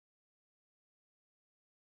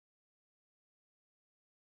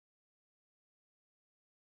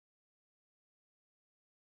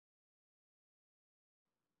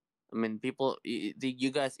I mean, people,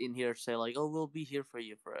 you guys in here say like, "Oh, we'll be here for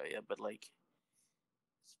you, but like,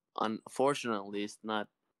 unfortunately, it's not.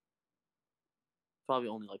 Probably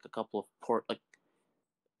only like a couple of port. Like,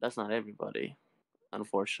 that's not everybody,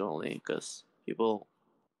 unfortunately, because people.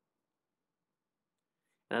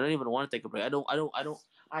 And I don't even want to take a break. I don't.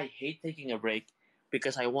 I hate taking a break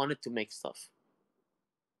because I wanted to make stuff.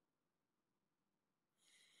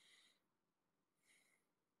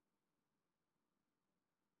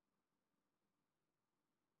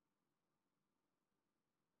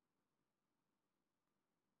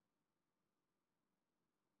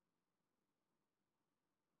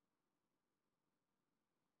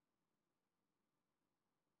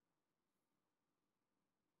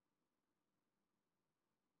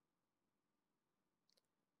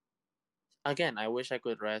 Again, I wish I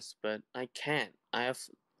could rest, but I can't. I have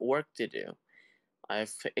work to do. I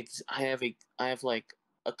have like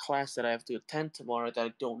a class that I have to attend tomorrow that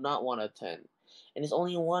I do not want to attend, and it's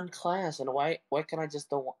only one class. And why can I just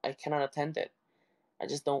don't I cannot attend it? I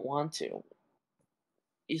just don't want to.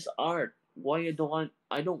 It's art. Why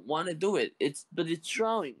I don't want to do it. It's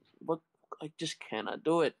drawing. But I just cannot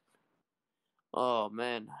do it. Oh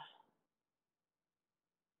man,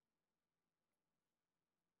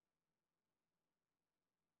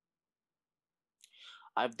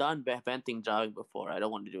 I've done painting drawing before. I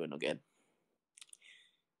don't want to do it again.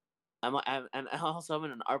 And I also am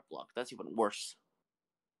in an art block. That's even worse.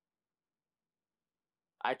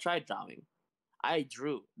 I tried drawing. I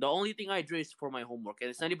drew. The only thing I drew is for my homework, and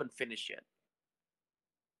it's not even finished yet.